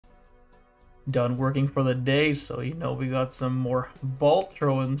done working for the day, so you know we got some more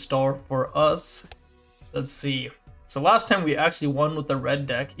Balatro in store for us. Let's see. So last time we actually won with the red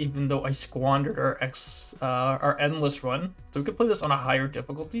deck, even though I squandered our endless run. So we could play this on a higher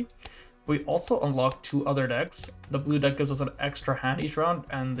difficulty. We also unlocked two other decks. The blue deck gives us an extra hand each round,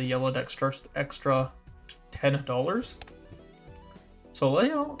 and the yellow deck starts with extra $10. So you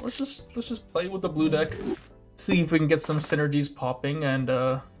know, let's just play with the blue deck, see if we can get some synergies popping, and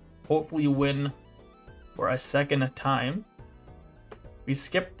hopefully win for a second time. We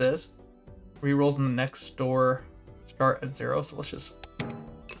skip this. Rerolls in the next door start at 0, so let's just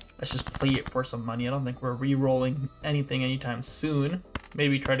play it for some money. I don't think we're re-rolling anything anytime soon.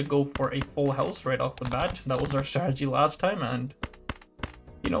 Maybe try to go for a full house right off the bat. That was our strategy last time, and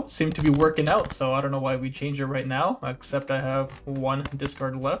you know, seemed to be working out, so I don't know why we change it right now, except I have one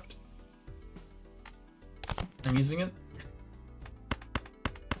discard left. I'm using it.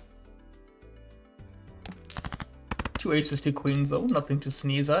 Two aces, two queens though, nothing to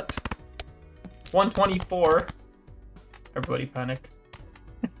sneeze at. 124. Everybody panic.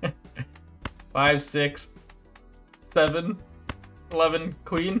 5, 6, 7, 11,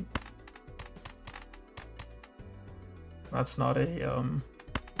 queen. That's not a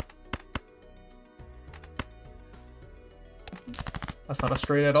that's not a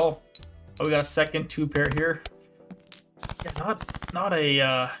straight at all. Oh, we got a second 2-pair here. Yeah, not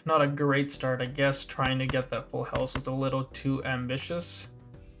a great start, I guess. Trying to get that full house was a little too ambitious.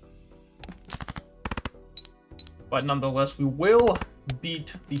 But nonetheless, we will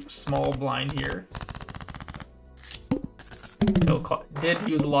beat the small blind here. Did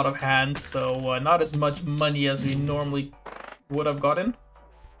use a lot of hands, so not as much money as we normally would have gotten.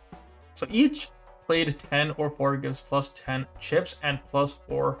 So each played 10 or 4 gives plus 10 chips and plus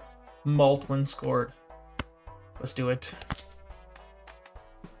 4 mult when scored. Let's do it.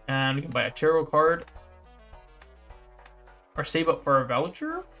 And we can buy a tarot card. Or save up for a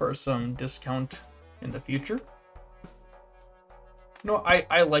voucher for some discount in the future. You know,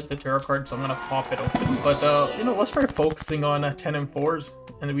 I like the tarot card, so I'm gonna pop it open. But you know, let's try focusing on 10 and 4s,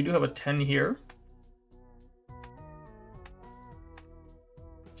 and we do have a 10 here.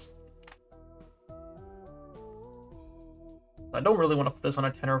 I don't really want to put this on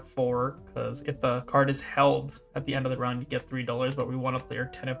a 10 or 4, because if the card is held at the end of the round, you get $3. But we want to play our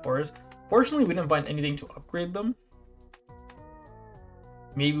 10 and 4s. Fortunately, we didn't find anything to upgrade them.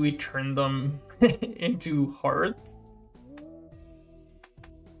 Maybe we turn them into hearts.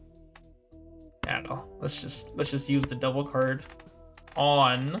 I don't know. Let's just use the double card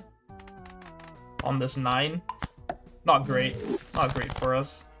on this 9. Not great for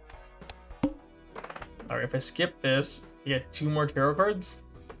us. All right, if I skip this, you get 2 more tarot cards.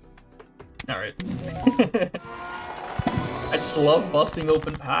 All right. I just love busting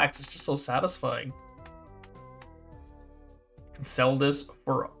open packs. It's just so satisfying. I can sell this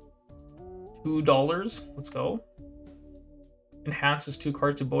for $2. Let's go. Enhances 2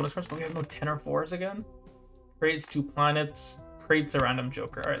 cards to bonus cards, but we have no 10 or 4s again. Creates 2 planets. Creates a random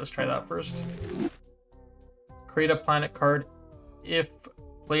joker. Alright, let's try that first. Create a planet card if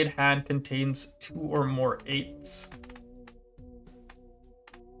played hand contains 2 or more 8s.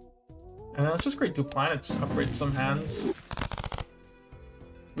 And let's just create 2 planets, upgrade some hands.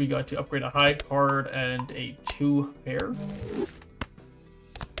 We got to upgrade a high card and a 2-pair.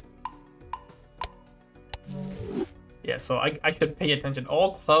 Yeah, so I should pay attention.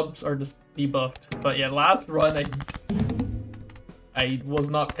 All clubs are just debuffed. But yeah, last run I was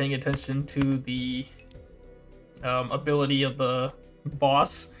not paying attention to the ability of the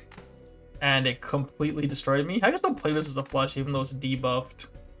boss, and it completely destroyed me. I guess I'll play this as a flush even though it's debuffed.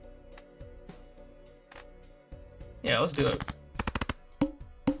 Yeah, let's do it.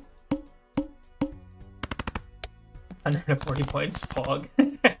 140 points, Pog.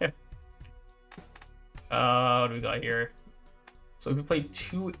 What do we got here? So if we play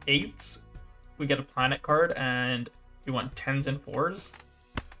 2 8s, we get a planet card, and we want 10s and 4s.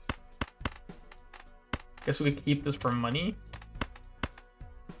 Guess we could keep this for money.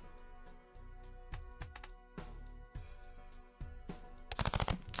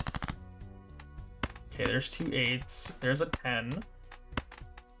 Okay, there's 2 8s. There's a 10.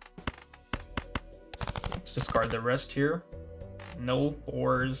 Let's discard the rest here. No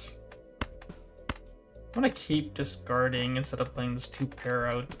 4s. I'm gonna keep discarding instead of playing this 2-pair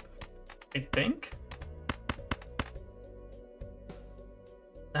out, I think.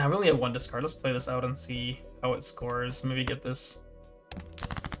 I really have 1 discard. Let's play this out and see how it scores. Maybe get this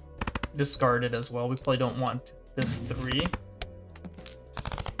discarded as well. We probably don't want this 3.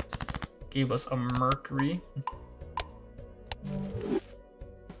 Gave us a Mercury.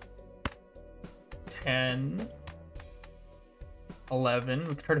 10, 11.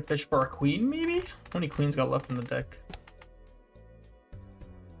 We can try to fish for a queen, maybe? How many queens got left in the deck?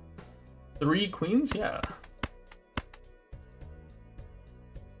 3 queens? Yeah.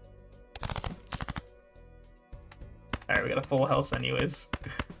 Alright, we got a full house anyways.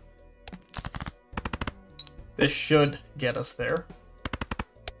 This should get us there.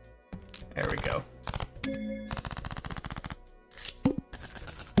 There we go.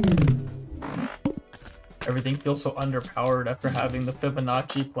 Everything feels so underpowered after having the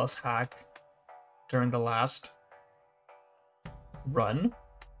Fibonacci plus hack during the last run.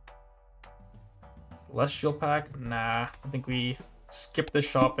 Celestial pack? Nah, I think we skip the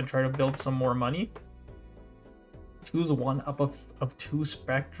shop and try to build some more money. Choose one up of 2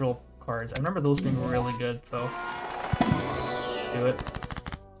 spectral cards. I remember those being really good, so let's do it.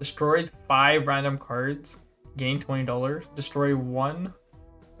 Destroys 5 random cards, gain $20. Destroy 1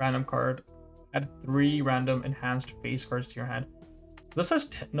 random card, add 3 random enhanced face cards to your hand. So this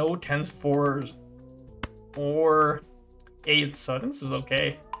has no 10s, 4s, or 8s, so I think this is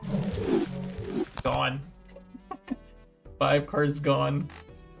okay. Gone. 5 cards gone.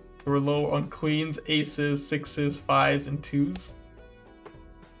 We're low on queens, aces, 6s, 5s, and 2s.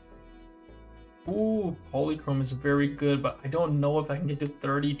 Ooh, polychrome is very good, but I don't know if I can get to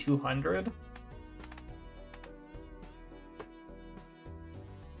 3,200.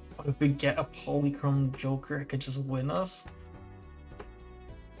 But if we get a polychrome joker, it could just win us.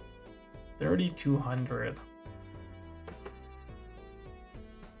 3,200.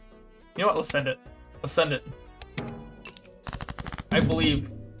 You know what? Let's send it. Let's send it. I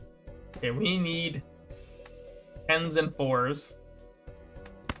believe. Okay, we need 10s and 4s.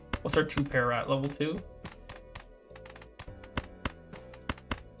 What's our 2 pair at? Level 2?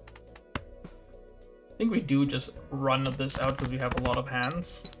 I think we do just run this out because we have a lot of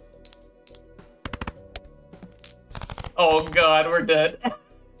hands. Oh god, we're dead.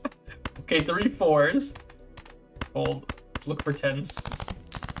 Okay, 3 4s. Hold. Let's look for 10s.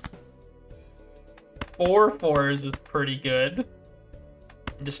 4 4s is pretty good.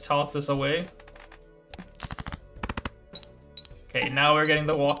 Just toss this away. Okay, now we're getting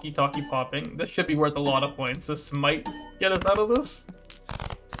the walkie-talkie popping. This should be worth a lot of points. This might get us out of this.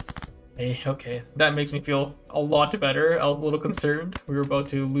 Hey, okay. That makes me feel a lot better. I was a little concerned. We were about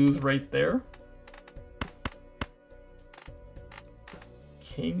to lose right there.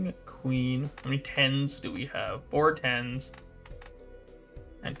 King, queen. How many 10s do we have? 4 10s.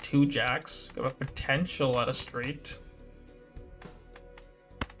 And 2 jacks. We have a potential at a straight.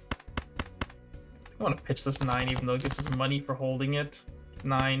 I want to pitch this 9 even though it gives us money for holding it.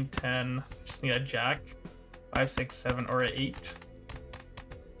 9, 10. Just need a jack. 5, 6, 7, or an 8.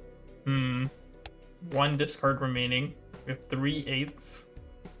 1 discard remaining. We have 3 8s.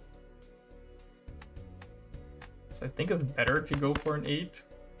 So I think it's better to go for an 8.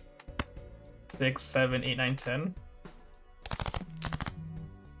 6, 7, 8, 9, 10.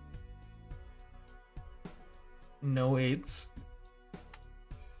 No 8s.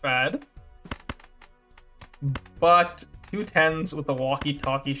 Bad. But 2 10s with the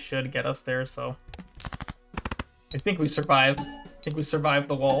walkie-talkie should get us there, so I think we survived. I think we survived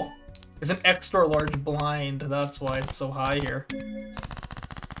the wall. It's an extra large blind, that's why it's so high here.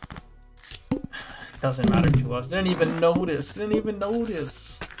 Doesn't matter to us. Didn't even notice. Didn't even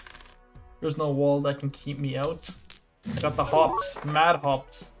notice. There's no wall that can keep me out. I got the hops. Mad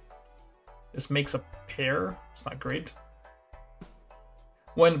hops. This makes a pair. It's not great.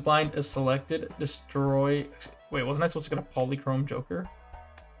 When blind is selected, destroy... Wait, wasn't I supposed to get a polychrome joker?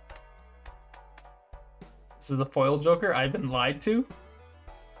 This is the foil joker? I've been lied to.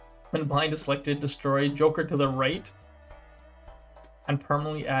 When blind is selected, destroy joker to the right and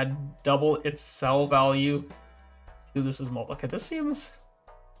permanently add double its sell value to this as multiple. Okay, this seems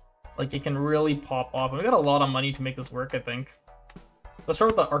like it can really pop off. And we got a lot of money to make this work, I think. Let's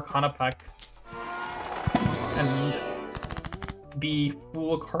start with the Arcana pack. And the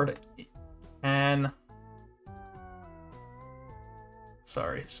Fool card can...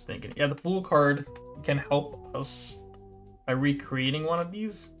 Sorry, just thinking. Yeah, the Fool card can help us by recreating one of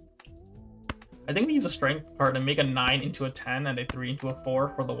these. I think we use a Strength card and make a 9 into a 10 and a 3 into a 4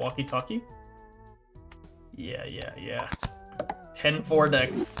 for the walkie-talkie. Yeah. 10-4 deck.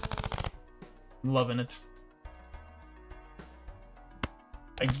 Loving it.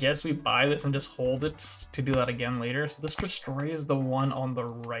 I guess we buy this and just hold it to do that again later. So this destroys the one on the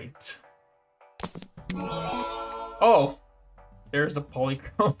right. Oh! There's the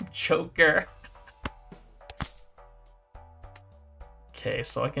polychrome joker. Okay,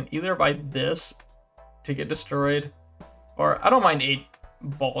 so I can either buy this to get destroyed, or I don't mind 8.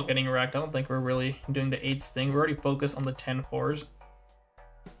 ball getting wrecked. I don't think we're really doing the 8s thing. We're already focused on the 10-4s.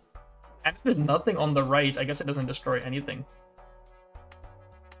 And there's nothing on the right. I guess it doesn't destroy anything.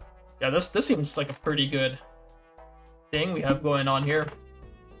 Yeah, this seems like a pretty good thing we have going on here.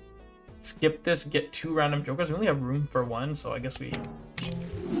 Skip this, get 2 random jokers. We only have room for 1, so I guess we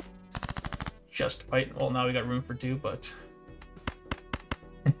just fight. Well, now we got room for 2, but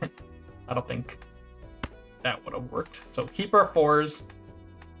I don't think that would have worked. So keep our 4s.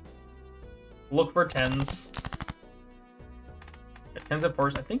 Look for 10s. Yeah, 10s and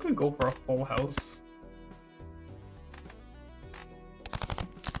 4s. I think we go for a full house.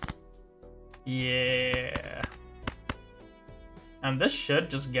 Yeah. And this should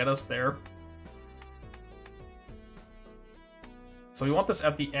just get us there. So we want this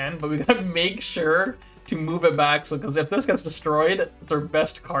at the end, but we gotta make sure to move it back. So, because if this gets destroyed, it's our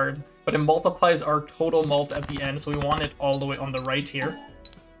best card. But it multiplies our total mult at the end, so we want it all the way on the right here.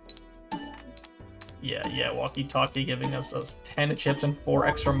 Yeah, walkie-talkie giving us those 10 chips and 4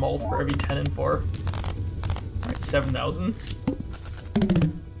 extra mult for every 10 and 4. Alright, 7,000.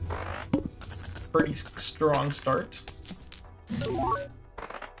 Pretty strong start.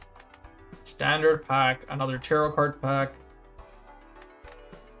 Standard pack, another tarot card pack.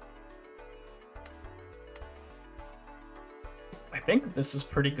 I think this is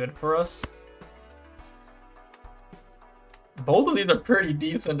pretty good for us. Both of these are pretty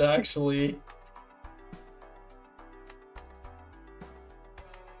decent, actually.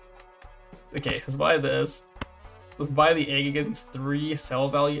 Okay, let's buy this. Let's buy the egg against 3 sell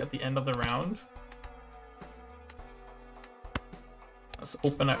value at the end of the round. Let's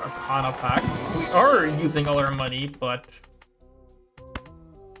open an Arcana pack. We are using all our money, but I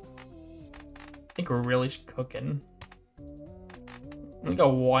think we're really cooking. We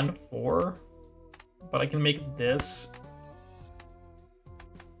got 1-4, but I can make this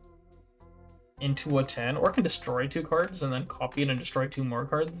into a 10, or I can destroy 2 cards and then copy it and destroy 2 more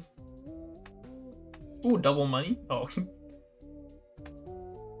cards. Ooh, double money. Oh.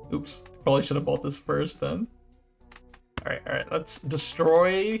 Oops. Probably should have bought this first then. Alright. Let's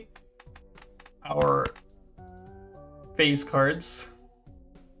destroy our face cards.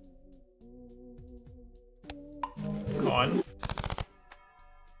 Gone.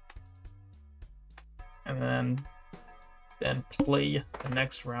 And then play the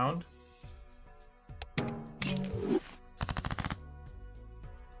next round.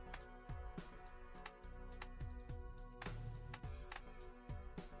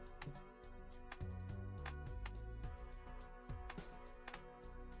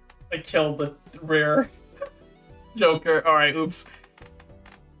 I killed the rare Joker. Alright, oops.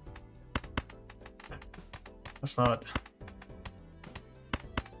 That's not...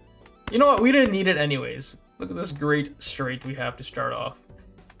 You know what? We didn't need it anyways. Look at this great straight we have to start off.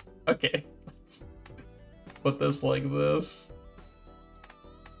 Okay, let's put this like this.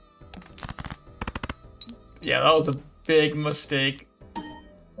 Yeah, that was a big mistake.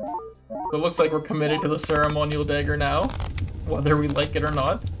 So it looks like we're committed to the ceremonial dagger now, whether we like it or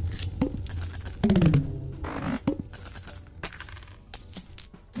not.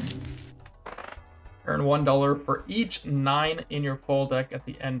 Earn $1 for each 9 in your full deck at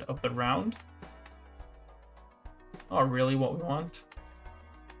the end of the round. Not really what we want.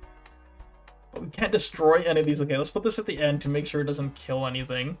 But we can't destroy any of these. Okay, let's put this at the end to make sure it doesn't kill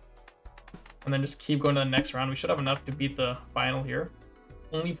anything. And then just keep going to the next round. We should have enough to beat the final here.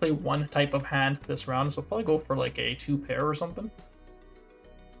 Only play 1 type of hand this round, so we'll probably go for like a 2 pair or something.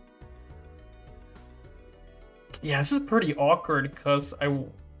 Yeah, this is pretty awkward because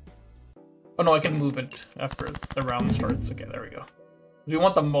oh no, I can move it after the round starts. Okay, there we go. We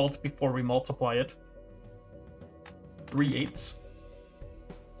want the mult before we multiply it. 3 8s.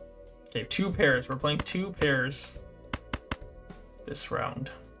 Okay, 2 pairs. We're playing 2 pairs this round.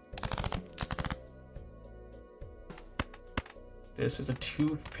 This is a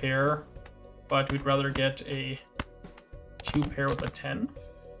 2 pair, but we'd rather get a 2 pair with a 10.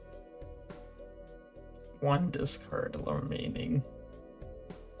 1 discard remaining.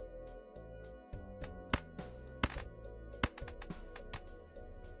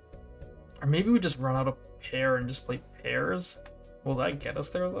 Or maybe we just run out of pair and just play pairs. Will that get us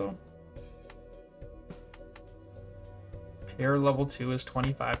there though? Pair level 2 is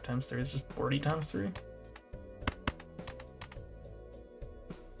 25 times 3. This is 40 times 3.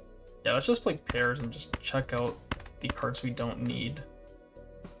 Yeah, let's just play pairs and just check out the cards we don't need.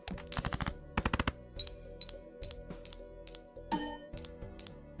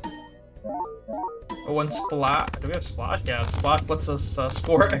 Oh, and Splash. Do we have Splash? Yeah, Splash lets us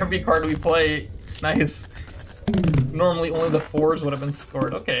score every card we play. Nice. Normally only the 4s would have been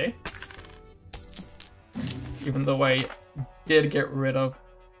scored. Okay. Even though I did get rid of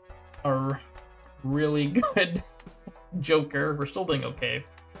a really good Joker, we're still doing okay.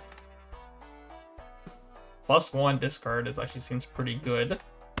 +1 discard actually seems pretty good.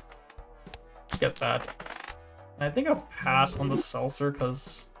 Get that. And I think I'll pass on the Seltzer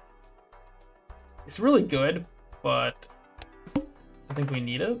because it's really good, but I think we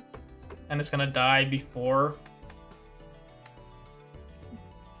need it. And it's gonna die before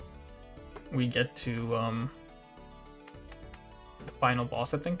we get to the final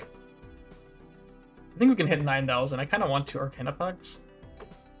boss, I think. I think we can hit 9,000. I kind of want 2 Arcana packs.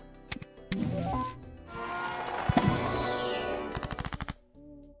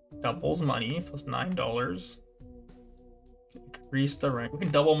 Doubles money, so it's $9. Increase the rank. We can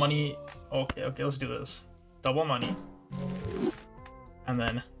double money. Okay, let's do this. Double money. And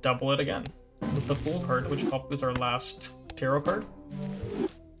then double it again with the Fool card, which copies our last tarot card.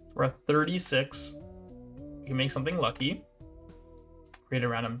 We're at 36. We can make something lucky. Create a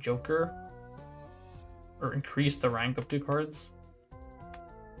random Joker. Or increase the rank of 2 cards.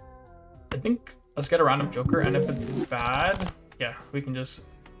 I think let's get a random Joker, and if it's bad, yeah, we can just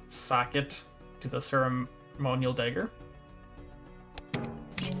sack it to the Ceremonial Dagger.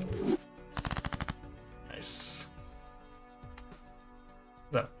 Nice.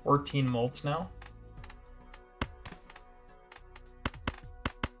 Is that 14 molts now?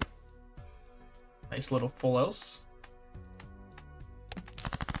 Nice little full house.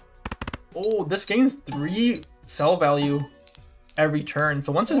 Oh, this gains 3 sell value every turn.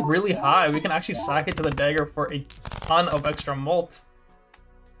 So once it's really high, we can actually sack it to the dagger for a ton of extra mult.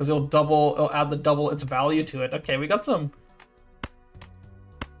 Because it'll add the double its value to it. Okay, we got some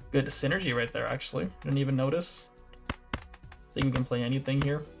good synergy right there, actually. Didn't even notice. I think we can play anything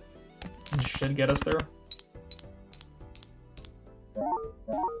here. It should get us there.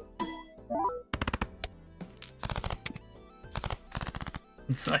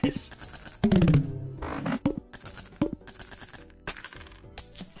 Nice.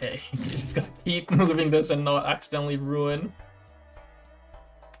 Okay, just gotta keep moving this and not accidentally ruin.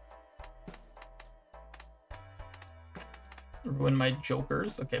 Ruin my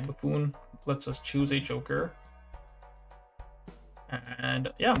jokers. Okay, Buffoon lets us choose a joker.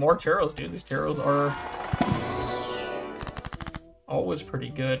 And yeah, more tarots, dude. These tarots are always pretty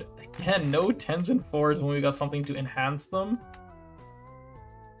good. Again, no 10s and 4s when we got something to enhance them.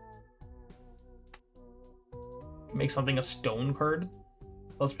 Make something a stone card.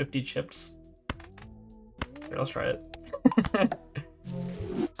 Plus 50 chips. Here, let's try it.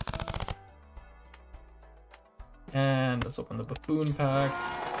 And let's open the Buffoon pack.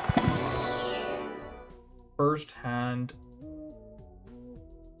 First hand.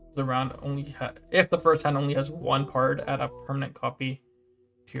 The round only if the first hand only has 1 card, add a permanent copy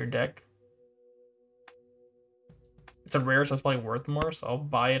to your deck. It's a rare, so it's probably worth more, so I'll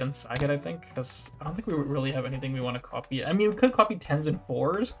buy it and sack it, I think, because I don't think we really have anything we want to copy. I mean, we could copy 10s and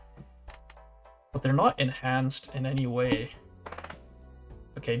 4s, but they're not enhanced in any way.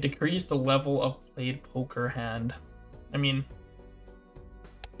 Okay, decrease the level of played poker hand. I mean,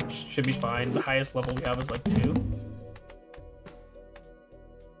 should be fine. The highest level we have is like 2.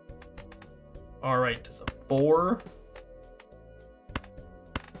 Alright, so 4.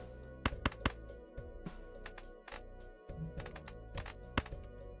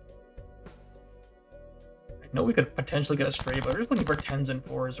 I know we could potentially get a stray, but we're just looking for 10s and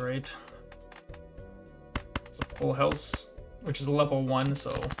 4s, right? It's a full house, which is level 1, so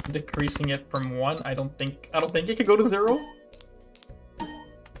decreasing it from 1, I don't think it could go to 0.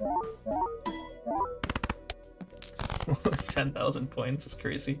 10,000 points is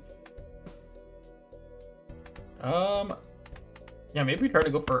crazy. Yeah, maybe we try to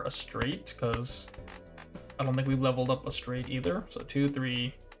go for a straight, because I don't think we've leveled up a straight either. So 2,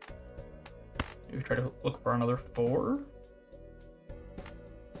 3. Maybe try to look for another 4.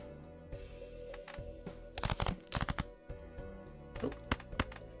 Oh.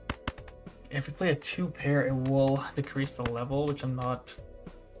 If we play a 2 pair, it will decrease the level, which I'm not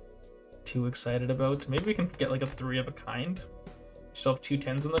too excited about. Maybe we can get like a 3 of a kind. Still have 2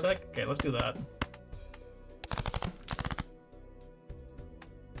 10s in the deck? Okay, let's do that.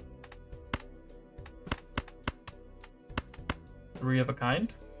 Three of a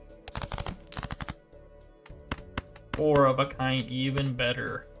kind. 4 of a kind, even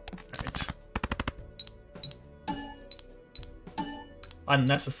better. Right.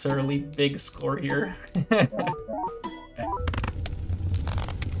 Unnecessarily big score here. I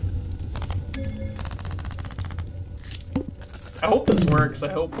hope this works.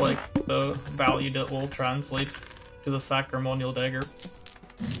 I hope like the value that will translate to the Sacrificial Dagger.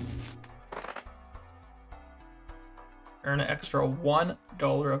 Earn an extra $1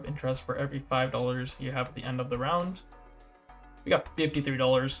 of interest for every $5 you have at the end of the round. We got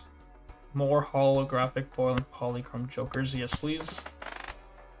 $53. More holographic foil and polychrome jokers. Yes, please.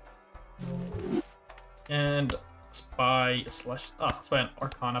 And spy an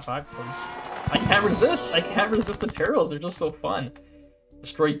Arcana pack because I can't resist. I can't resist the tarots. They're just so fun.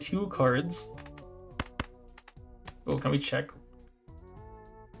 Destroy 2 cards. Oh, can we check?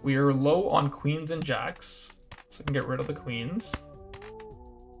 We are low on queens and jacks, so we can get rid of the queens.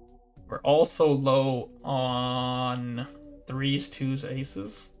 We're also low on 3s, 2s,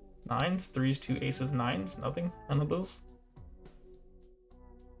 aces, 9s, 3s, 2, aces, 9s. Nothing. None of those.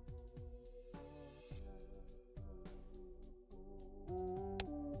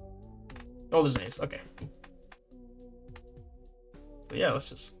 Oh, there's an ace. Okay. So yeah, let's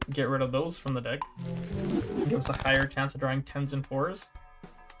just get rid of those from the deck. Give us a higher chance of drawing 10s and 4s.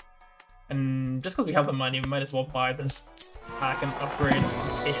 And just because we have the money, we might as well buy this pack and upgrade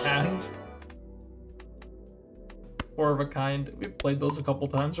a hand. 4 of a kind. We've played those a couple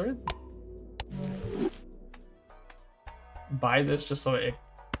times, right? Buy this just so it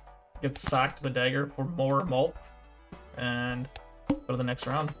gets sacked to the dagger for more malt. And go to the next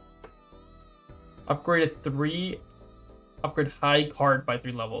round. Upgrade at 3. Upgrade high card by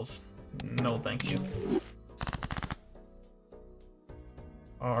 3 levels. No, thank you.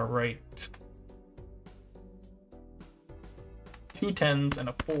 Alright. 2 10s and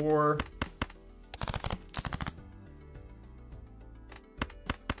a 4.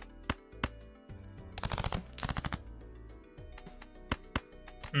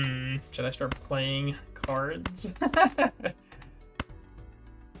 Should I start playing cards?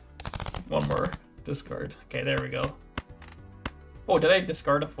 One more discard. Okay, there we go. Oh, did I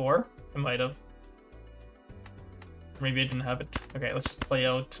discard a 4? I might have. Maybe I didn't have it. Okay, let's just play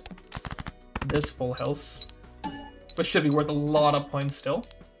out this full house, which should be worth a lot of points still.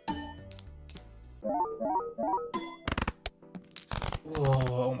 Oh,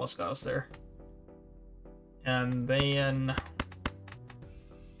 almost got us there. And then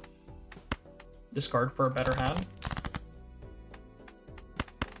discard for a better hand.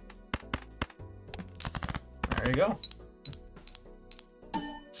 There you go.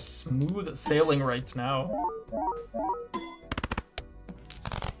 Smooth sailing right now.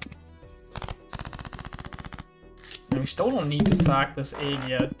 And we still don't need to sack this egg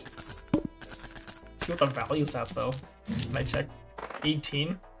yet. Let's see what the value's at though. Can I check?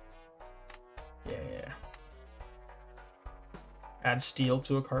 18. Yeah. Add steel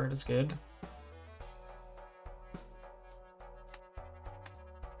to a card is good.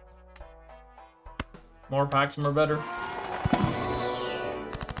 More packs, more better.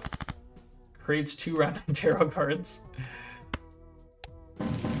 Creates 2 random tarot cards.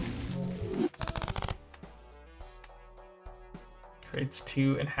 Creates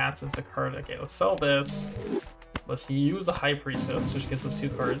 2, enhances a card. Okay, let's sell this. Let's use a High Priestess, which gives us 2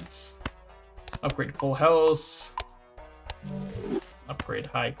 cards. Upgrade full house. Upgrade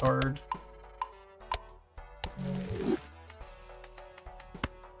high card.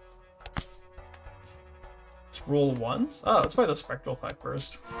 Let's roll once. Oh, let's buy the Spectral pack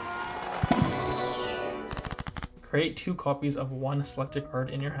first. Create 2 copies of 1 selected card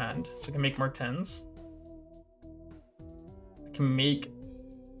in your hand, so you can make more 10s. I can make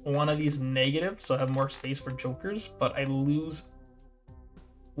one of these negative, so I have more space for jokers, but I lose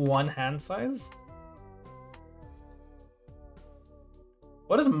 1 hand size.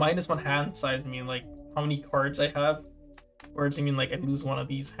 What does -1 hand size mean? Like, how many cards I have? Or does it mean like I lose 1 of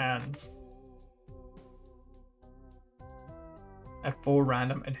these hands? At full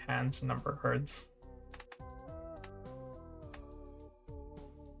random enhanced number cards.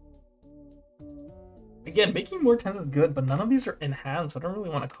 Again, making more 10s is good, but none of these are enhanced, so I don't really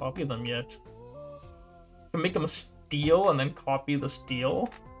want to copy them yet. I can make them a steal and then copy the steal.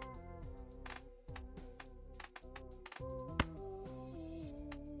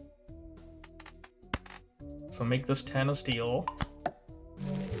 So make this 10 a steal.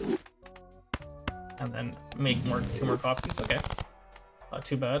 And then make 2 more copies. Okay. Not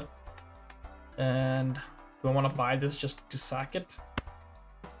too bad. And do I want to buy this just to sack it?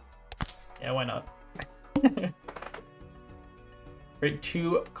 Yeah, why not? Create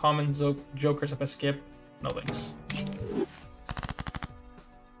 2 common jokers if I skip. No thanks.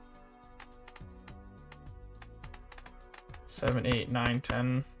 Seven, 8, 9,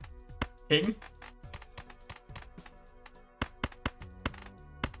 10. King.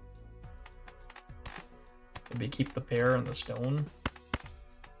 Maybe keep the pair and the stone.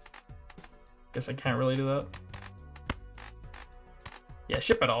 Guess I can't really do that. Yeah,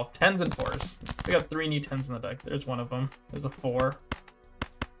 ship it all. 10s and 4s. We got 3 new 10s in the deck. There's one of them. There's a 4.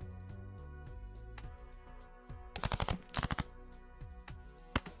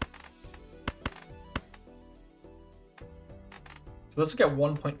 So let's get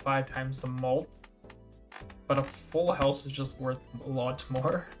 1.5 times the mult. But a full house is just worth a lot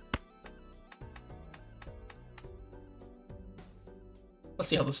more. Let's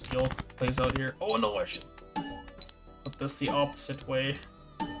see how the steel plays out here. Oh no, I should put this the opposite way.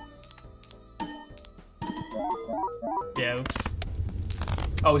 Yeah, oops.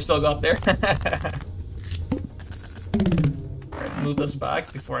 Oh, we still got there. Alright, move this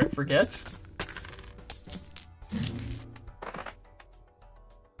back before I forget.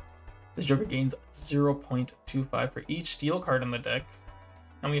 This Joker gains 0.25 for each steel card in the deck.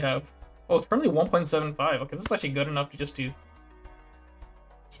 And we have... Oh, it's currently 1.75. Okay, this is actually good enough to just do...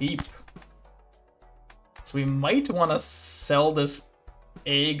 keep. So we might want to sell this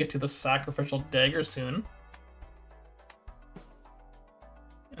egg to the Sacrificial Dagger soon.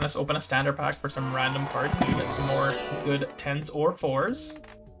 And let's open a standard pack for some random cards. Maybe get some more good 10s or 4s.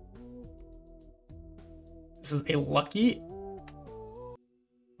 This is a lucky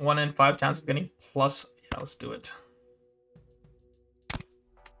 1 in 5 chance of getting plus. Yeah, let's do it.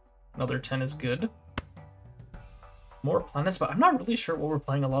 Another 10 is good. More planets, but I'm not really sure what we're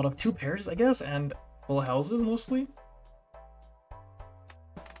playing a lot of. 2 pairs, I guess, and full houses mostly.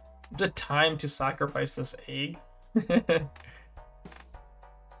 The time to sacrifice this egg.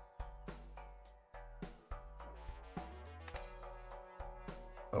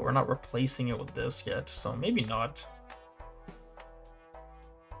 But we're not replacing it with this yet, so maybe not.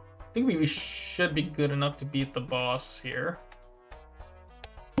 I think we should be good enough to beat the boss here.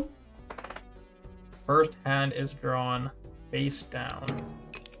 First hand is drawn face down.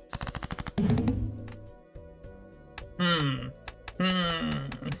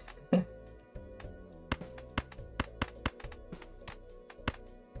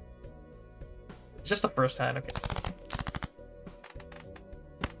 Just the first hand, okay.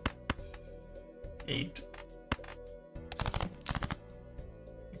 8.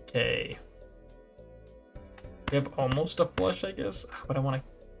 Okay. We have almost a flush, I guess, but I want to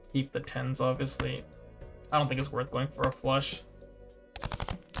keep the 10s, obviously. I don't think it's worth going for a flush.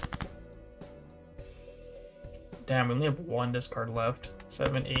 Damn, we only have 1 discard left.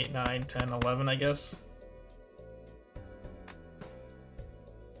 7, 8, 9, 10, 11, I guess.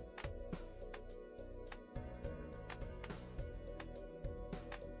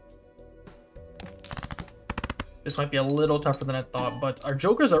 This might be a little tougher than I thought, but our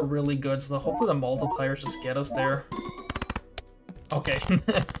jokers are really good, so hopefully the multipliers just get us there. Okay.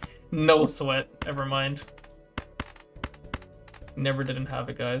 No sweat. Never mind. Never didn't have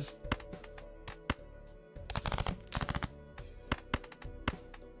it, guys.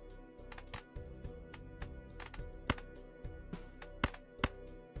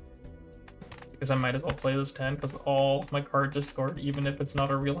 Because I might as well play this 10, because all my cards just scored, even if it's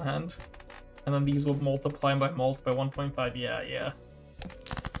not a real hand. And then these will multiply by 1.5. Yeah.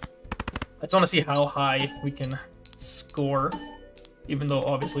 I just want to see how high we can score. Even though,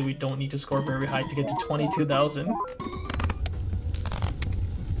 obviously, we don't need to score very high to get to 22,000. Oh,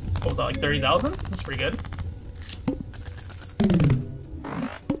 was that like 30,000? That's pretty good.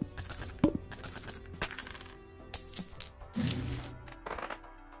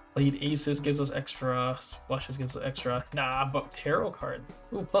 Played aces gives us extra, flushes gives us extra. Nah, but tarot card.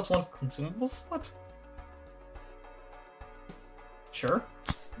 Ooh, +1 consumables? What? Sure.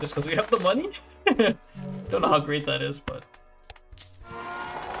 Just because we have the money? Don't know how great that is, but...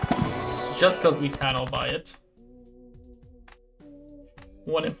 just because we can, I'll buy it.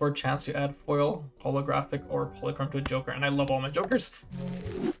 1 in 4 chance to add foil, holographic, or polychrome to a joker, and I love all my jokers.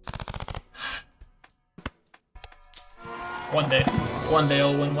 One day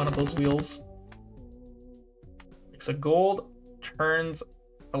I'll win one of those wheels. Makes a gold, turns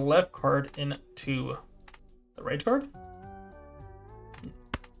the left card into the right card.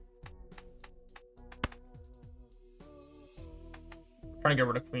 Trying to get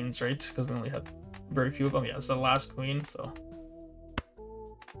rid of queens, right? Because we only have very few of them. Yeah, it's the last queen, so.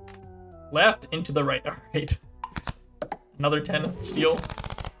 Left into the right. Alright. Another 10 steel.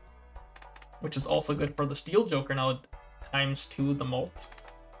 Which is also good for the steel joker now. ×2 the mult.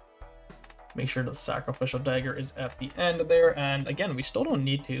 Make sure the Sacrificial Dagger is at the end there. And again, we still don't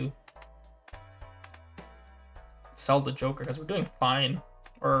need to sell the joker because we're doing fine.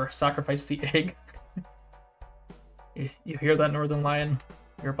 Or sacrifice the egg. You hear that, Northern Lion?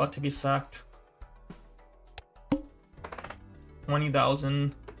 You're about to be sacked.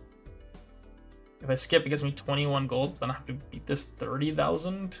 20,000. If I skip, it gives me 21 gold. Then I have to beat this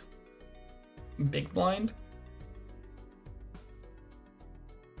 30,000 big blind.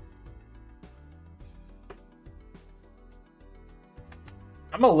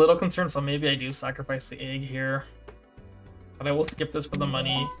 I'm a little concerned, so maybe I do sacrifice the egg here. But I will skip this for the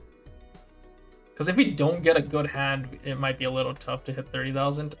money. Because if we don't get a good hand, it might be a little tough to hit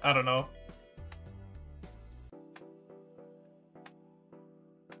 30,000. I don't know.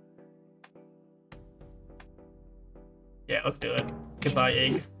 Yeah, let's do it. Goodbye,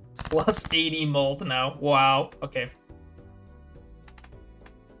 egg. Plus 80 mult now. Wow. Okay.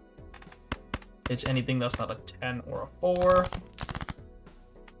 Pitch anything that's not a 10 or a 4.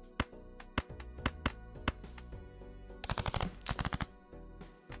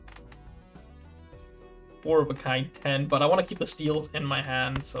 Four of a kind 10, but I want to keep the steals in my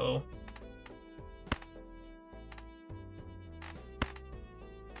hand, so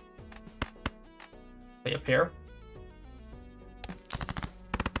play a pair.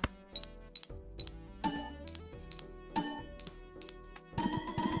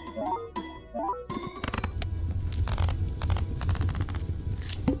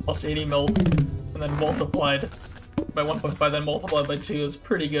 Plus 80 mil, and then multiplied by 1.5, then multiplied by 2 is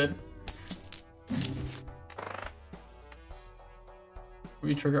pretty good.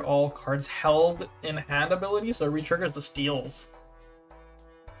 Retrigger all cards held in hand ability, so it retriggers the steals.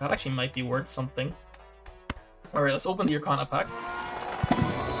 That actually might be worth something. Alright, let's open the Arcana pack.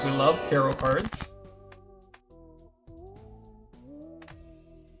 We love tarot cards.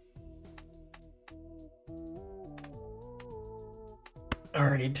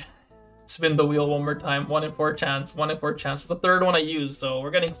 Alright. Spin the wheel one more time. 1 in 4 chance. 1 in 4 chance. It's the third one I used, so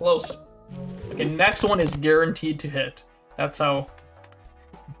we're getting close. Okay, next one is guaranteed to hit. That's how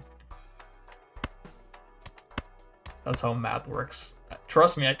math works.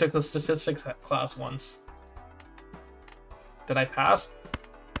 Trust me, I took a statistics class once. Did I pass?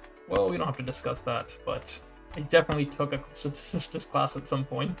 Well, we don't have to discuss that, but I definitely took a statistics class at some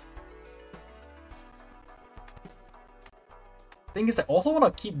point. Thing is, I also want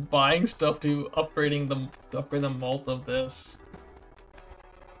to keep buying stuff to upgrade the mult of this.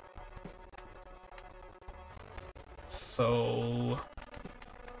 So,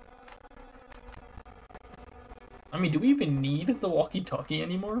 I mean, do we even need the walkie-talkie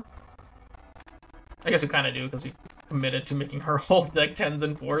anymore? I guess we kind of do, because we committed to making our whole deck 10s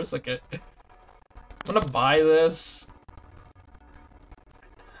and 4s. Okay. I'm gonna buy this.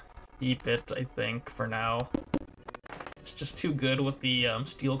 Keep it, I think, for now. It's just too good with the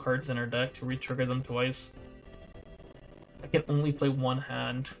steel cards in our deck to retrigger them twice. I can only play one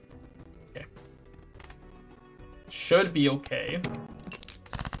hand. Okay. Should be okay.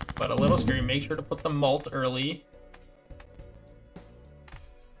 But a little scary. Make sure to put the mult early.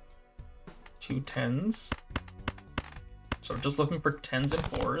 2 10s. So we're just looking for 10s and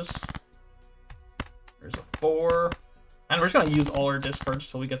 4s. There's a 4. And we're just going to use all our discards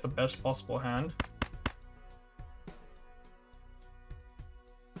till we get the best possible hand.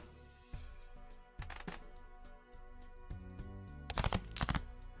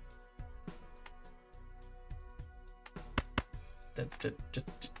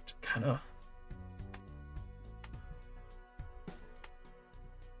 Kind of.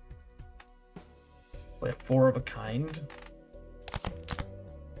 Play a 4 of a kind.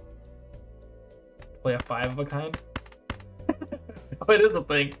 Play a 5 of a kind. Oh, it is a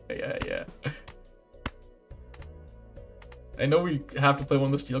thing. Yeah. I know we have to play one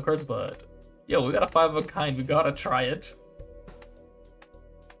of the steel cards, but yo, we got a 5 of a kind. We gotta try it.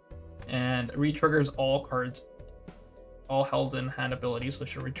 And re-triggers all cards, all held in hand abilities, so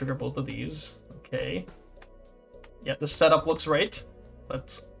should re-trigger both of these. Okay. Yeah, the setup looks right.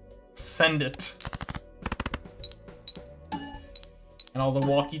 Let's send it. And all the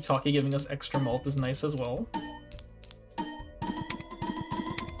walkie-talkie giving us extra mult is nice as well.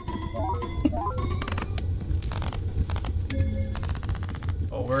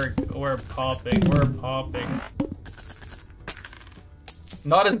 Oh, we're popping. We're popping.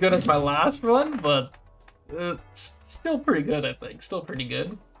 Not as good as my last run, but it's still pretty good, I think. Still pretty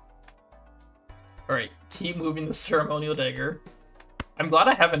good. Alright, keep moving the ceremonial dagger. I'm glad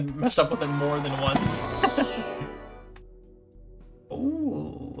I haven't messed up with it more than once.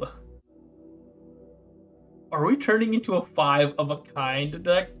 Ooh. Are we turning into a 5 of a kind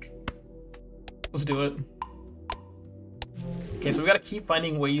deck? Let's do it. Okay, so we gotta keep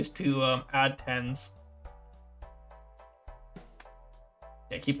finding ways to add 10s.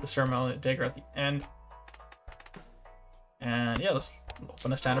 Yeah, keep the ceremonial dagger at the end. And yeah, let's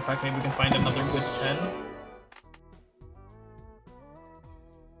open a standard pack. Maybe we can find another good 10.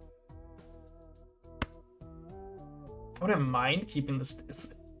 wouldn't mind keeping this.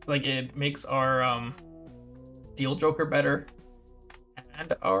 It's, like, it makes our deal joker better,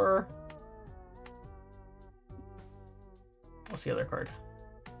 and our, what's the other card?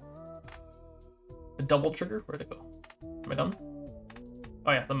 The double trigger. Where'd it go? Am I done?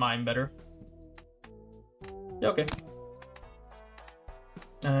 Oh yeah, the mime better. Yeah, okay.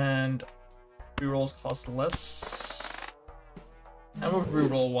 And rerolls cost less. I will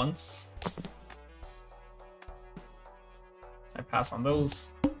reroll once. I pass on those.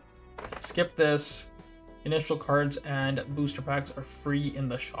 Skip this. Initial cards and booster packs are free in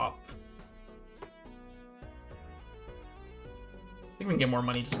the shop. I think we can get more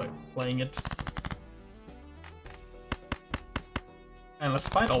money just by playing it. And let's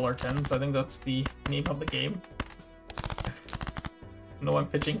find all our 10s. I think that's the name of the game. No, I'm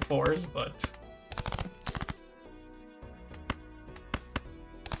pitching 4s, but...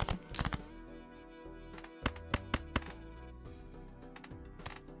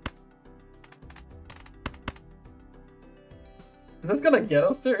 Is this gonna get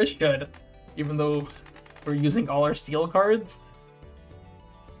us there? It should. Even though we're using all our steel cards.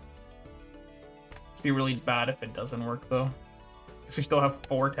 It'd be really bad if it doesn't work, though. Guess we still have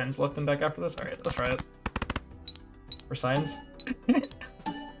 4 10s left in deck after this. Alright, let's try it. For science.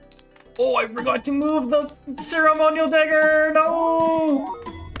 Oh, I forgot to move the ceremonial dagger! No!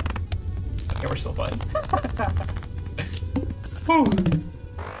 Okay, we're still fine.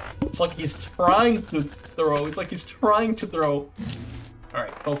 It's like he's trying to throw. It's like he's trying to throw.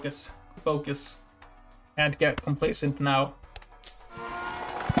 Alright, focus. Focus. Can't get complacent now.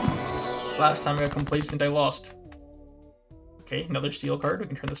 Last time I got complacent, I lost. Okay, another steel card. We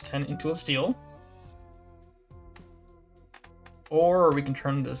can turn this 10 into a steel. Or we can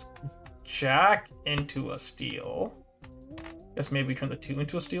turn this jack into a steel. Guess maybe we turn the 2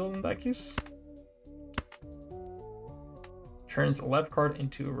 into a steel in that case. Turns a left card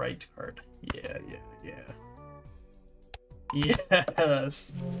into a right card. Yeah.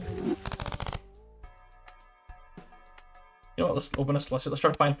 Yes! You know what, let's open a Celestial. Let's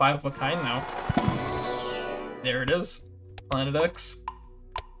try to find 5 of a kind now. There it is. Planet X.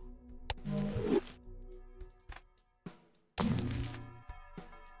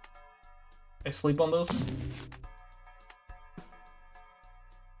 I sleep on those.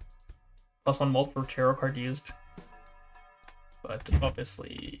 +1 mult per tarot card used. But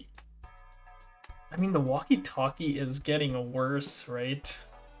obviously... I mean, the walkie-talkie is getting worse, right?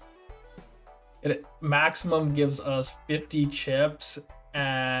 It maximum gives us 50 chips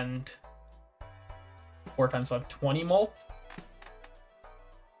and 4 times 5, 20 mult.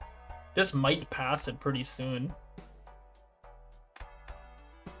 This might pass it pretty soon.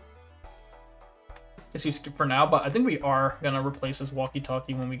 Guess you skip for now, but I think we are gonna replace this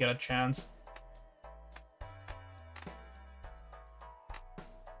walkie-talkie when we get a chance.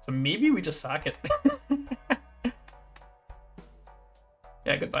 So maybe we just sack it.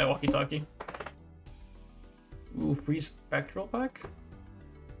 Yeah, goodbye walkie-talkie. Ooh, free spectral pack?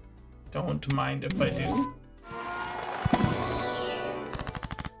 Don't mind if I do.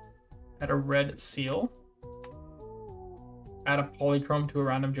 Add a red seal. Add a polychrome to a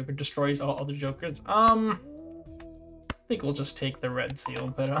random joker. Destroys all other jokers. I think we'll just take the red seal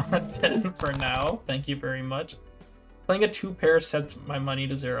and put it on a 10 for now. Thank you very much. Playing a 2-pair sets my money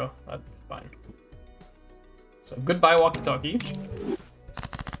to 0. That's fine. So goodbye walkie-talkie.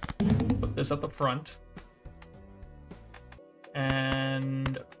 Put this at the front.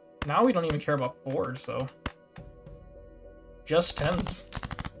 And now we don't even care about 4s, so just 10s.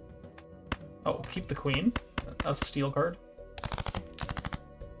 Oh, keep the queen. That's a steel card.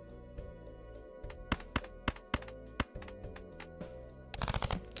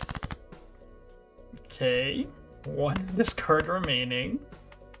 Okay, 1 discard remaining.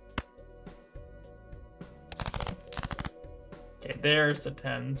 Okay, there's the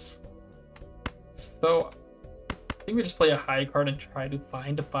 10s. So I think we just play a high card and try to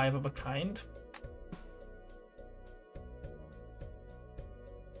find a 5 of a kind.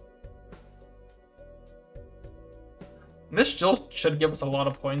 This still should give us a lot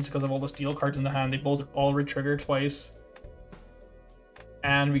of points because of all the steel cards in the hand. They both all retrigger twice.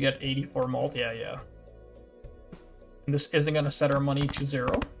 And we get 84 mult. Yeah. And this isn't going to set our money to 0.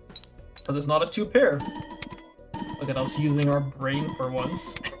 Because it's not a 2-pair. Look at us using our brain for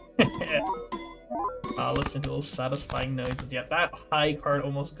once. Listen to those satisfying noises. Yeah, that high card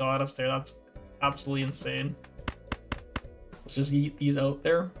almost got us there. That's absolutely insane. Let's just eat these out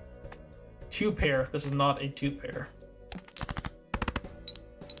there. 2-pair. This is not a 2-pair.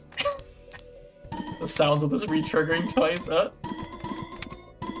 The sounds of this re-triggering twice. God,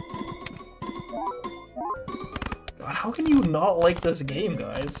 How can you not like this game,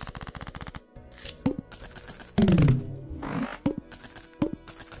 guys?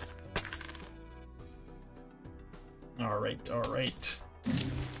 Alright.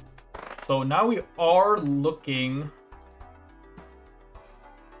 So now we are looking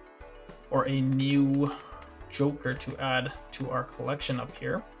for a new Joker to add to our collection up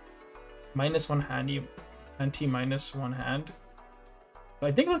here. -1 handy, ante -1 hand.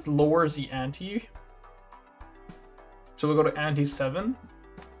 I think this lowers the ante. So we'll go to ante 7.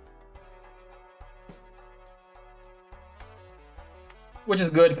 Which is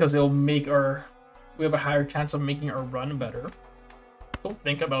good because it'll make we have a higher chance of making our run better. Don't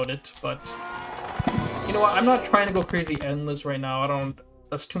think about it, but you know what? I'm not trying to go crazy endless right now.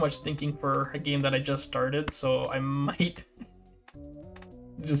 That's too much thinking for a game that I just started, so I might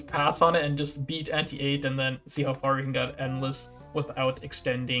just pass on it and just beat ante 8 and then see how far we can get endless without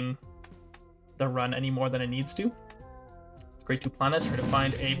extending the run any more than it needs to. Great 2 planets, try to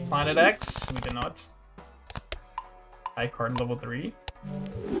find a planet X. We did not. High card level 3.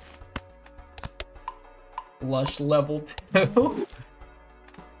 Blush level 2.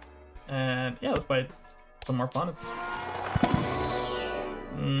 And yeah, let's buy some more planets.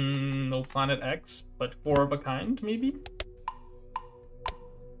 No planet X, but 4 of a kind, maybe?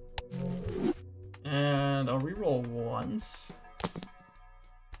 And I'll reroll once.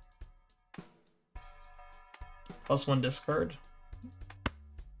 +1 discard.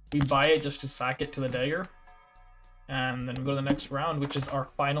 We buy it just to sack it to the Dagger. And then we go to the next round, which is our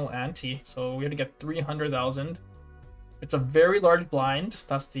final ante. So we have to get 300,000. It's a very large blind.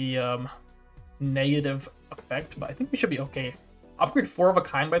 That's the negative effect, but I think we should be okay. Upgrade 4 of a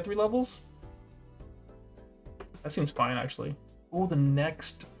kind by 3 levels? That seems fine, actually. Oh, the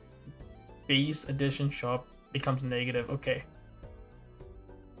next base edition shop becomes negative. Okay.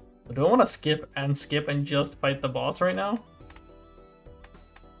 So do I want to skip and just fight the boss right now?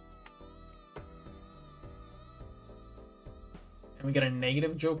 And we get a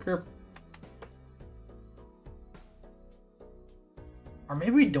negative Joker. Or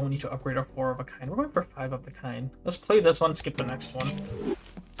maybe we don't need to upgrade our 4 of a kind. We're going for 5 of a kind. Let's play this one, skip the next one.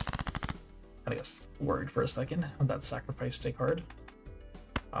 I guess worried for a second on that sacrifice take hard.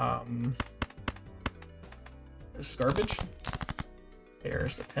 This is garbage.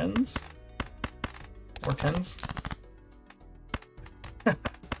 There's the 10s. More 10s.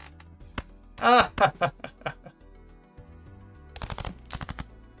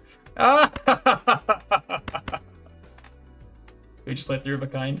 We just play 3 of a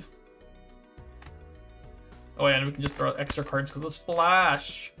kind. Oh yeah, and we can just throw out extra cards because of the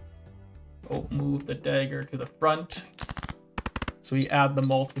splash. Oh, move the Dagger to the front. So we add the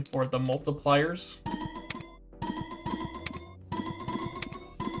mult before the multipliers.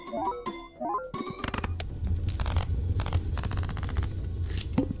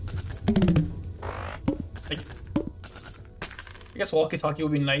 I guess walkie-talkie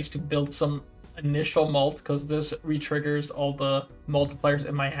would be nice to build some initial mult because this re-triggers all the multipliers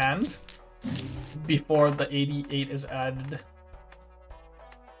in my hand before the 88 is added.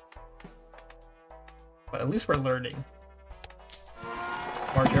 But at least we're learning.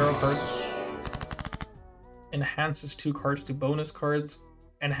 More tarot cards. Enhances 2 cards to bonus cards.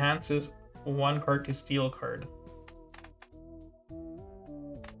 Enhances 1 card to steel card.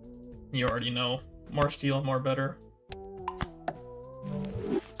 You already know. More steel, more better.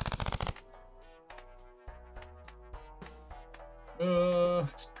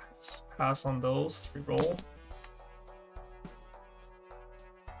 Let's pass on those. Reroll.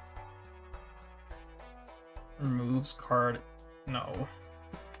 Removes card. No.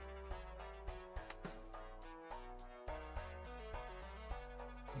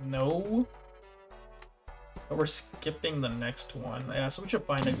 No. But we're skipping the next one. Yeah, so we should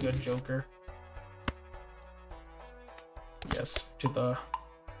find a good Joker. Yes, to the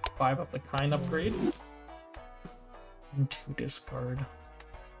 5 of the kind upgrade. And 2 discard.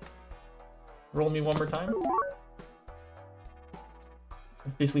 Roll me one more time. So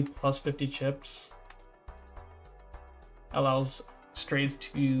it's basically plus 50 chips. Allows strays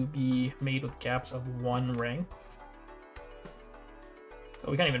to be made with gaps of 1 rank.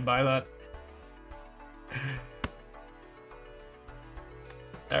 Oh, we can't even buy that.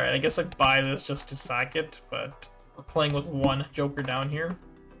 Alright, I guess I buy this just to sack it, but we're playing with 1 Joker down here.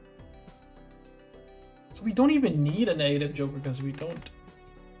 So we don't even need a negative Joker because we don't...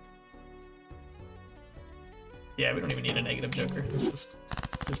 Yeah, we don't even need a negative Joker. Let's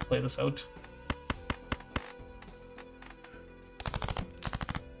just play this out.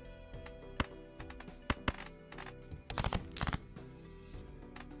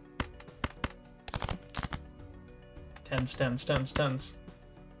 Tens, tens, tens, tens.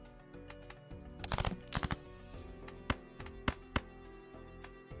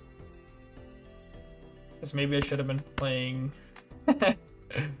 Guess maybe I should have been playing... I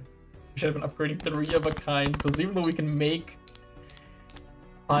should have been upgrading 3 of a kind, because even though we can make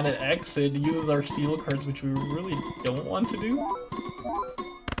Planet X, it uses our seal cards, which we really don't want to do.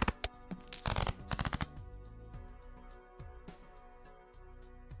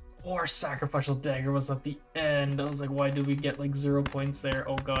 Or Sacrificial Dagger was at the end. I was like, why did we get like 0 points there?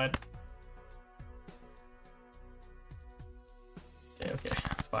 Oh god. Okay,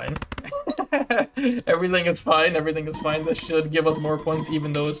 it's fine. Everything is fine, everything is fine. This should give us more points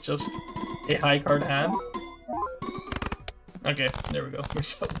even though it's just a high card hand. Okay, there we go. We're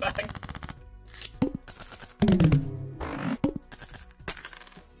still back.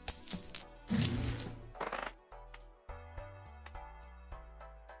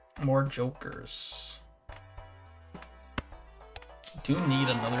 More jokers. Do need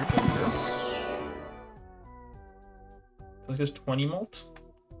another joker. So it's just 20 mult.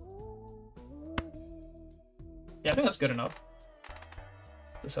 Yeah, I think that's good enough.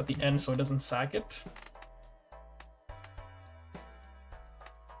 This at the end so it doesn't sack it.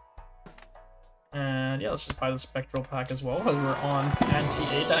 And yeah, let's just buy the Spectral pack as well, because we're on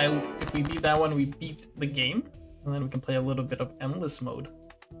anti-8. If we beat that one, we beat the game. And then we can play a little bit of Endless mode.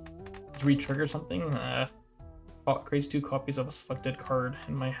 Re-trigger something. Creates 2 copies of a selected card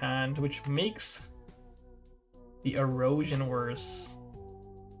in my hand, which makes the erosion worse.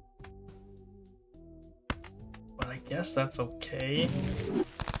 But I guess that's okay.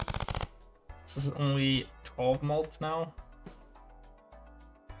 This is only 12 mult now.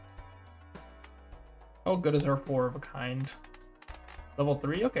 How good is our 4 of a kind? Level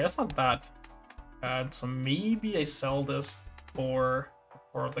 3? Okay, that's not that bad. So maybe I sell this for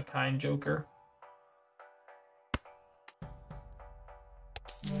 4 of a kind joker.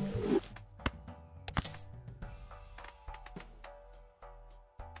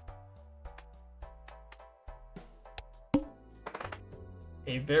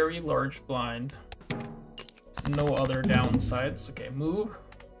 A very large blind. No other downsides. Okay, move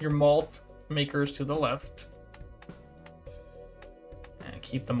your malt makers to the left. And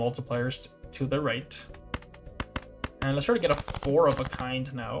keep the multipliers to the right. And let's try to get a 4 of a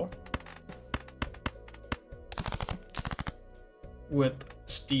kind now. With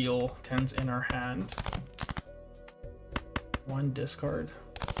steel 10s in our hand. 1 discard.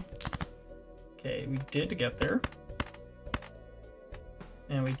 Okay, we did get there.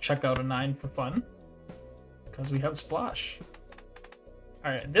 And we check out a 9 for fun. Because we have Splash.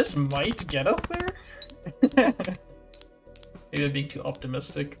 Alright, this might get us there. Maybe I'm being too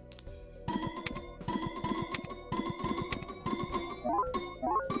optimistic.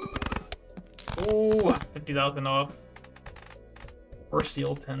 Ooh, 50,000 off. 4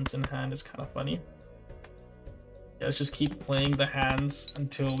 steel 10s in hand is kind of funny. Yeah, let's just keep playing the hands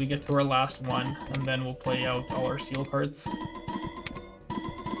until we get to our last one, and then we'll play out all our seal cards.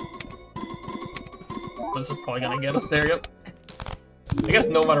 This is probably gonna get us there, yep. I guess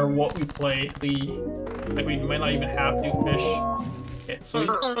no matter what we play, we might not even have to fish. Okay, so we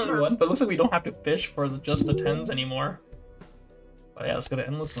won, but it looks like we don't have to fish for just the 10s anymore. But yeah, let's go to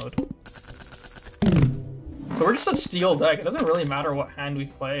Endless mode. So we're just a steel deck. It doesn't really matter what hand we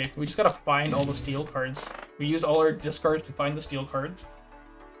play. We just gotta find all the steel cards. We use all our discards to find the steel cards.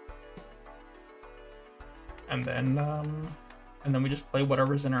 And then we just play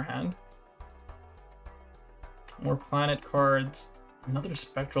whatever's in our hand. More planet cards. Another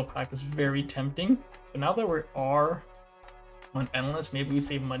Spectral pack is very tempting. But now that we are on Endless, maybe we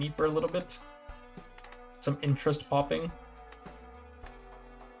save money for a little bit. Some interest popping.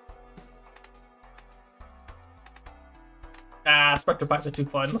 Ah, Spectral packs are too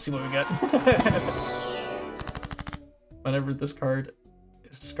fun. Let's see what we get. Whenever this card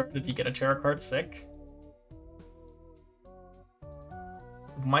is discarded, you get a tarot card. Sick.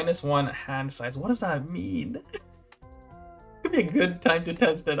 -1 hand size. What does that mean? Could be a good time to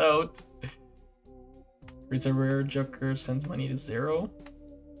test it out. Reads a rare joker, sends money to 0.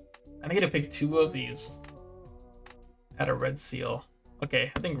 And I get to pick 2 of these. Add a red seal.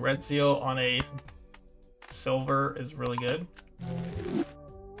 Okay, I think red seal on a silver is really good.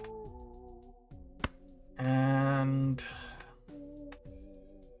 And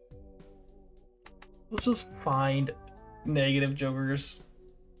let's just find negative jokers.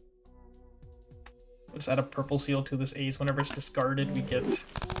 Let's add a purple seal to this ace. Whenever it's discarded, we get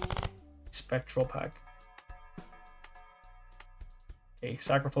Spectral pack. Okay,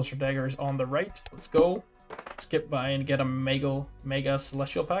 Sacrificial Dagger is on the right. Let's go. Skip by and get a Mega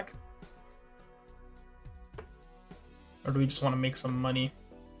Celestial pack. Or do we just want to make some money?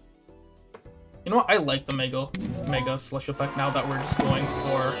 You know what? I like the Mega Slush effect now that we're just going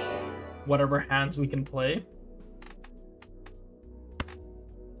for whatever hands we can play.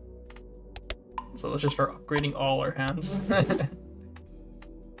 So let's just start upgrading all our hands.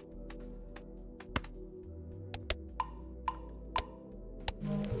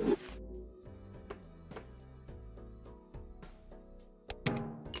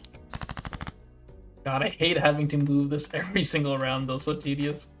 God, I hate having to move this every single round though, so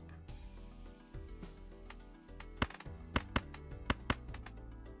tedious.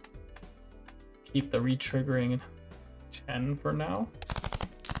 Keep the re-triggering 10 for now.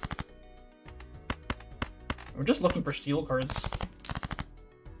 We're just looking for steel cards.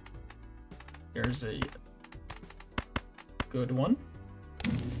 Here's a good one.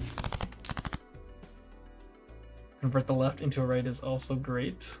 Convert the left into a right is also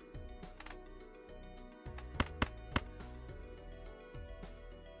great.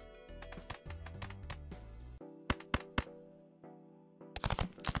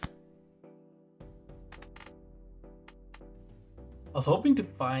 I was hoping to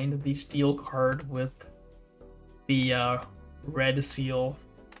find the steel card with the red seal.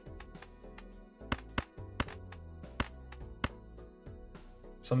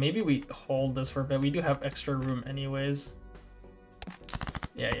 So maybe we hold this for a bit. We do have extra room anyways.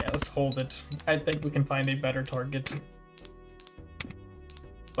 Yeah, let's hold it. I think we can find a better target.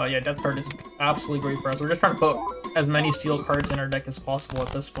 But yeah, death card is absolutely great for us. We're just trying to put as many steel cards in our deck as possible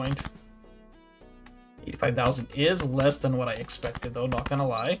at this point. 85,000 is less than what I expected though, not gonna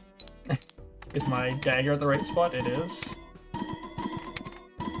lie. Is my dagger at the right spot? It is.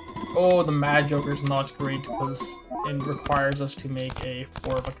 Oh, the Mad Joker's not great because it requires us to make a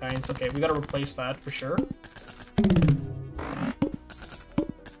 4 of a kind. So, okay, we gotta replace that for sure.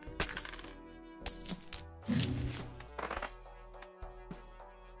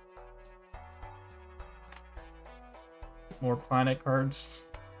 More planet cards.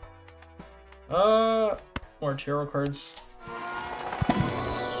 More tarot cards.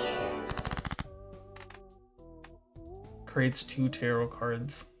 Creates 2 tarot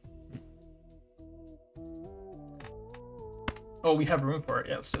cards. Oh, we have room for it.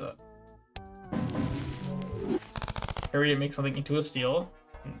 Yeah, let's do that. Carry it, make something into a steel.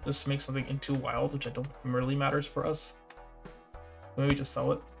 This makes something into wild, which I don't think really matters for us. Maybe just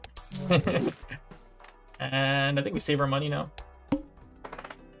sell it. And I think we save our money now.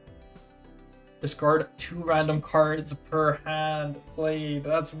 Discard 2 random cards per hand played.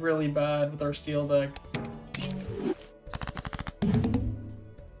 That's really bad with our steel deck.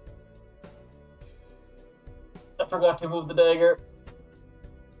 I forgot to move the dagger.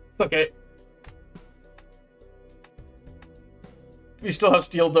 It's okay. We still have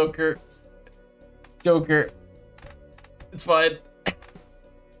steel Joker. It's fine.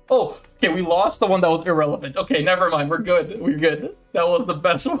 Oh, okay, we lost the one that was irrelevant. Okay, never mind. We're good. We're good. That was the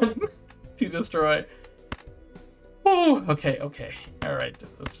best one to destroy. Oh, okay. All right,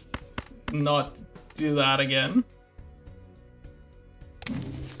 let's not do that again.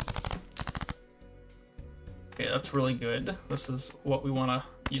 Okay, that's really good. This is what we want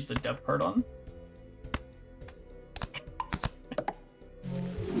to use the depth card on.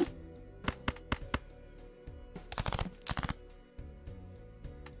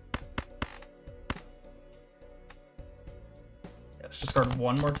 Let's discard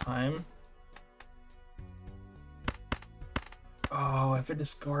one more time. Oh, if it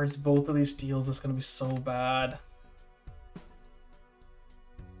discards both of these steals, it's gonna be so bad.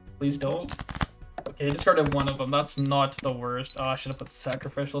 Please don't. Okay, discarded one of them. That's not the worst. Oh, I should have put the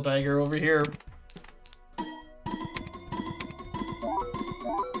Sacrificial Dagger over here.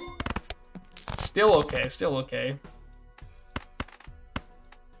 Still okay, still okay.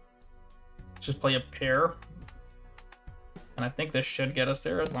 Just play a pair. And I think this should get us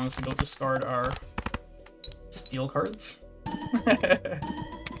there as long as we don't discard our steel cards.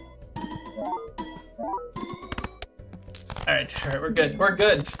 Alright, we're good. We're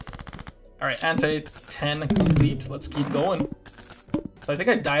good. Alright, anti-10 complete. Let's keep going. So I think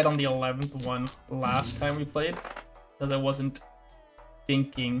I died on the 11th one last time we played because I wasn't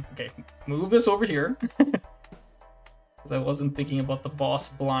thinking. Okay, move this over here because I wasn't thinking about the boss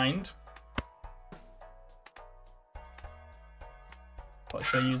blind. Well,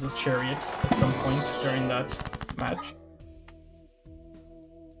 should I use his chariots at some point during that match?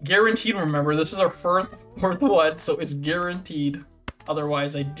 Guaranteed, remember, this is our fourth one, so it's guaranteed.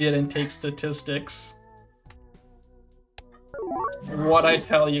 Otherwise, I didn't take statistics. What I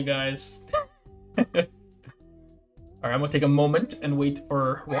tell you guys. Alright, I'm gonna take a moment and wait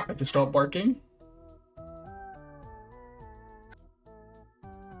for Rocket to stop barking.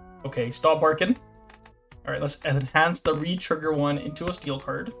 Okay, stop barking. Alright, let's enhance the re-trigger one into a steel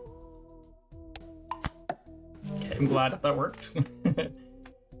card. Okay, I'm glad that worked.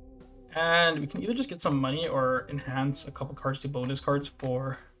 And we can either just get some money or enhance a couple cards to bonus cards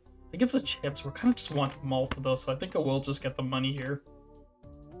for... It gives us chips. We're kind of just want malt though, so I think I will just get the money here.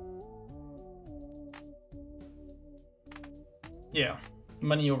 Yeah,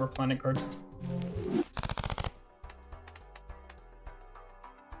 money over planet cards.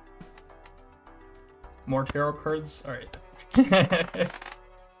 More tarot cards? Alright. Okay.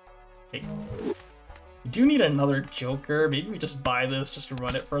 We do need another Joker. Maybe we just buy this just to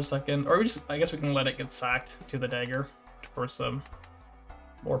run it for a second. Or we just, I guess we can let it get sacked to the Dagger for some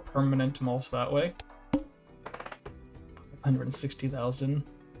more permanent mulch that way. 160,000.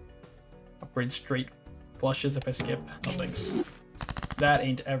 Upgrade straight flushes if I skip. No thanks. That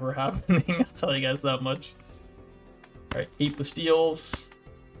ain't ever happening, I'll tell you guys that much. Alright, keep the steals.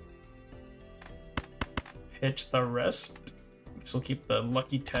 Pitch the rest. So we'll keep the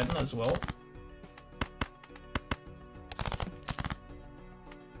lucky 10 as well.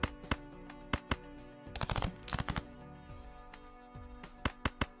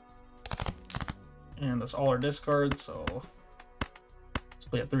 And that's all our discards, so let's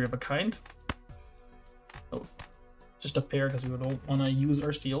play a 3 of a kind. Oh, just a pair because we don't want to use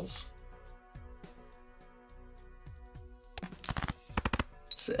our steals.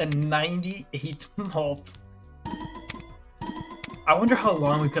 It's a 98 malt. I wonder how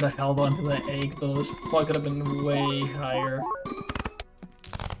long we could have held on to the egg though. This probably could have been way higher.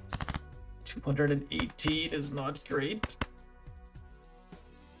 218 is not great.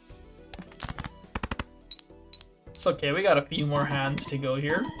 It's okay, we got a few more hands to go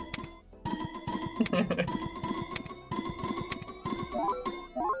here.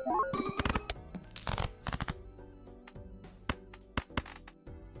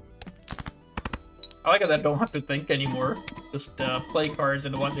 I like it that I don't have to think anymore. Just play cards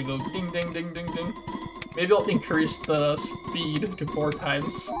and watch it go ding ding ding ding ding. Maybe I'll increase the speed to 4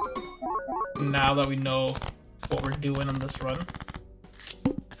 times now that we know what we're doing on this run.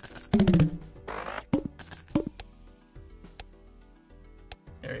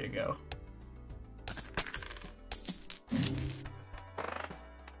 There you go.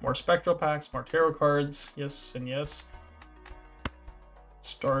 More spectral packs, more tarot cards. Yes and yes.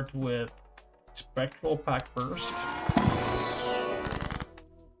 Start with spectral pack first.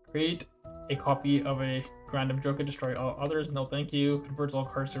 Create a copy of a random Joker, destroy all others. No thank you. Convert all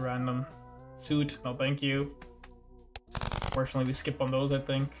cards to random suit. No thank you. Fortunately, we skip on those, I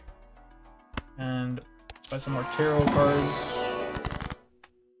think. And let's buy some more tarot cards.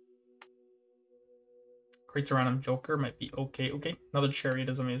 Creates a random Joker, might be okay. Okay, another chariot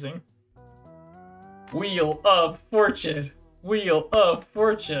is amazing. Wheel of Fortune! Wheel of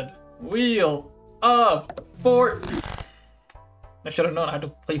Fortune! Wheel of Fortune! I should have known I had to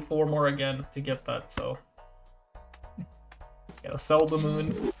play 4 more again to get that, so... Gotta sell the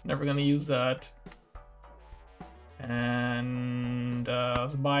moon, never gonna use that. And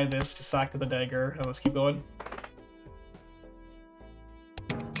let's buy this to sack to the Dagger, and let's keep going.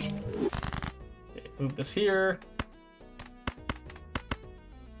 Move this here.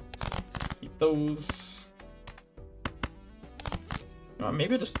 Keep those.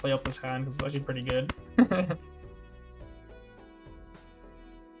 Maybe I'll just play up this hand because it's actually pretty good.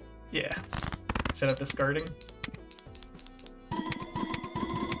 Yeah. Set up discarding.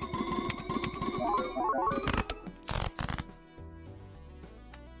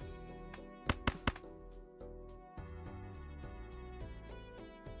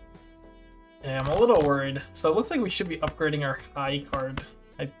 Yeah, I'm a little worried. So it looks like we should be upgrading our high card,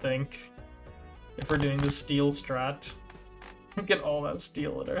 I think, if we're doing the steel strat. Get all that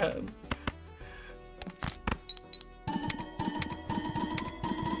steel in our head.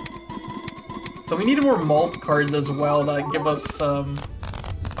 So we need more malt cards as well that give us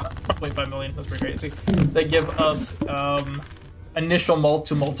 1.5 million, that's pretty crazy. They give us initial malt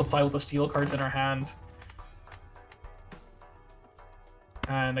to multiply with the steel cards in our hand.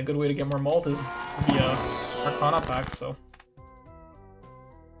 And a good way to get more malt is via Arcana packs, so.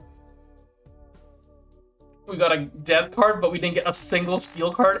 We got a death card, but we didn't get a single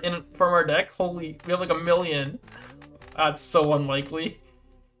steel card in from our deck. Holy, we have like 1 million. That's so unlikely.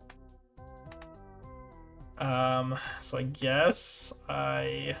 So I guess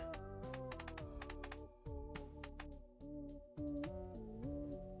I...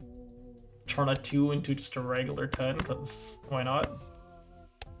 turn a 2 into just a regular 10, because why not?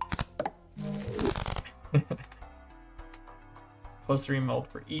 Plus 3 malt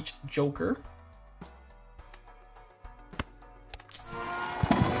for each Joker.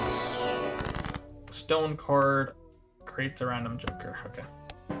 Stone card creates a random joker. Okay.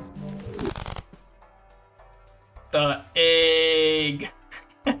 The egg.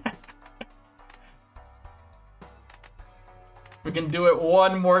 We can do it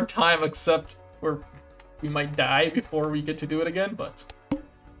one more time, except we might die before we get to do it again, but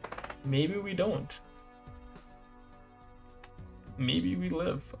maybe we don't. Maybe we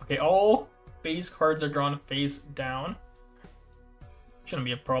live. Okay, all base cards are drawn face down. Shouldn't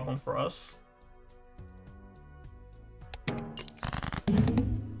be a problem for us.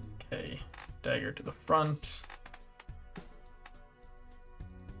 Okay, dagger to the front.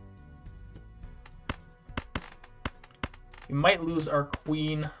 We might lose our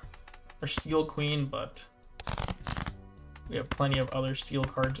queen, our steel queen, but we have plenty of other steel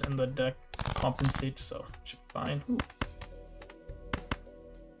cards in the deck to compensate, so should be fine. Ooh.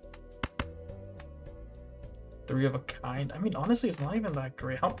 3 of a kind. I mean, honestly, it's not even that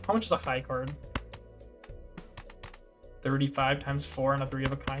great. How much is a high card? 35 times 4, and a 3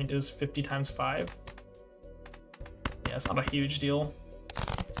 of a kind is 50 times 5. Yeah, it's not a huge deal.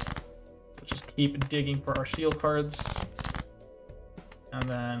 We'll just keep digging for our steel cards. And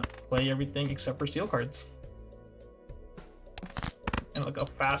then play everything except for steel cards. And look how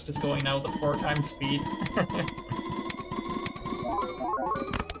fast it's going now with the 4 times speed.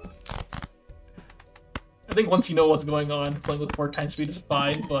 I think once you know what's going on, playing with 4 times speed is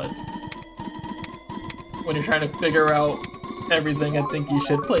fine, but when you're trying to figure out everything, I think you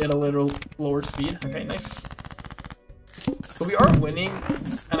should play at a little lower speed. Okay, nice. So we are winning,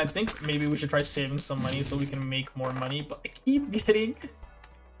 and I think maybe we should try saving some money so we can make more money, but I keep getting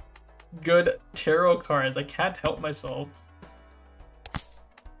good tarot cards. I can't help myself.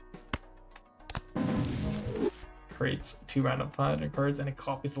 Creates 2 random pattern cards and it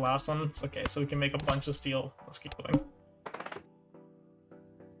copies the last one. It's okay, so we can make a bunch of steel. Let's keep going.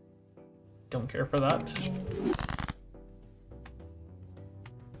 Don't care for that.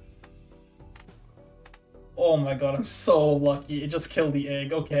 Oh my god, I'm so lucky. It just killed the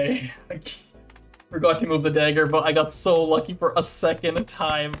egg. Okay. I forgot to move the dagger, but I got so lucky for a second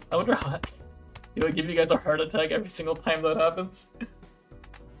time. I wonder how... Do I give you guys a heart attack every single time that happens?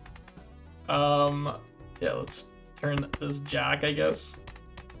 Yeah, let's turn this jack, I guess,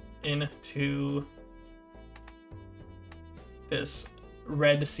 into this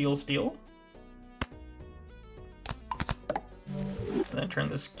red seal steel. And then turn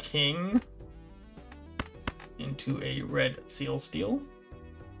this king into a red seal steel.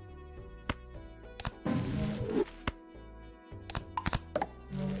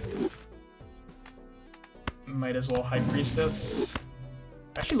 Might as well high priestess.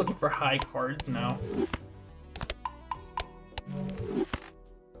 Actually looking for high cards now.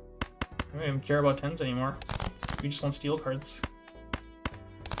 I don't even care about 10s anymore. We just want steel cards.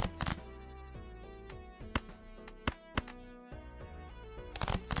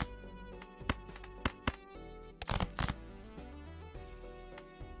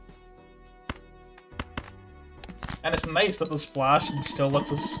 And it's nice that the splash still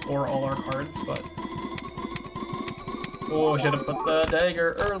lets us score all our cards, but... Oh, should have put the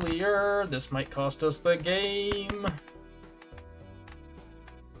dagger earlier. This might cost us the game.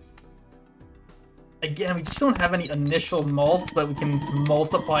 Again, we just don't have any initial mults that we can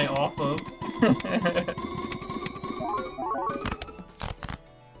multiply off of.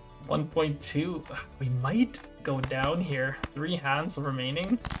 1.2. We might go down here. 3 hands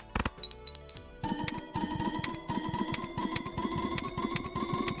remaining.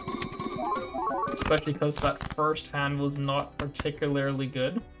 Especially because that first hand was not particularly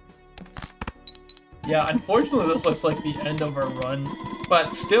good. Yeah, unfortunately this looks like the end of our run.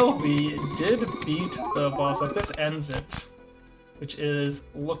 But still, we did beat the boss. So if this ends it, which is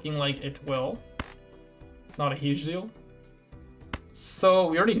looking like it will, not a huge deal. So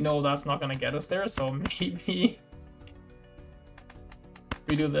we already know that's not going to get us there, so maybe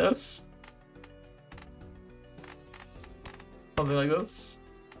we do this. Something like this.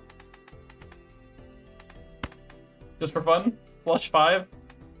 Just for fun. Flush 5.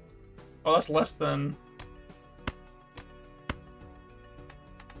 Oh, that's less than...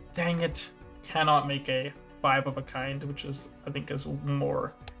 Dang it. Cannot make a 5 of a kind, which is, I think, is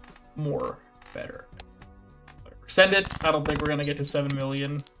more better. Whatever. Send it. I don't think we're gonna get to 7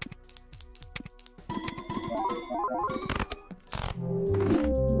 million.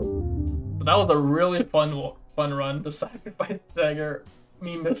 But that was a really fun run. The Sacrifice Dagger,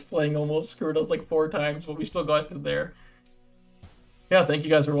 me misplaying almost screwed us like 4 times, but we still got to there. Yeah, thank you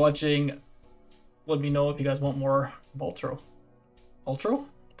guys for watching. Let me know if you guys want more Balatro. Balatro?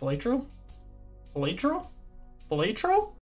 Balatro? Balatro? Balatro?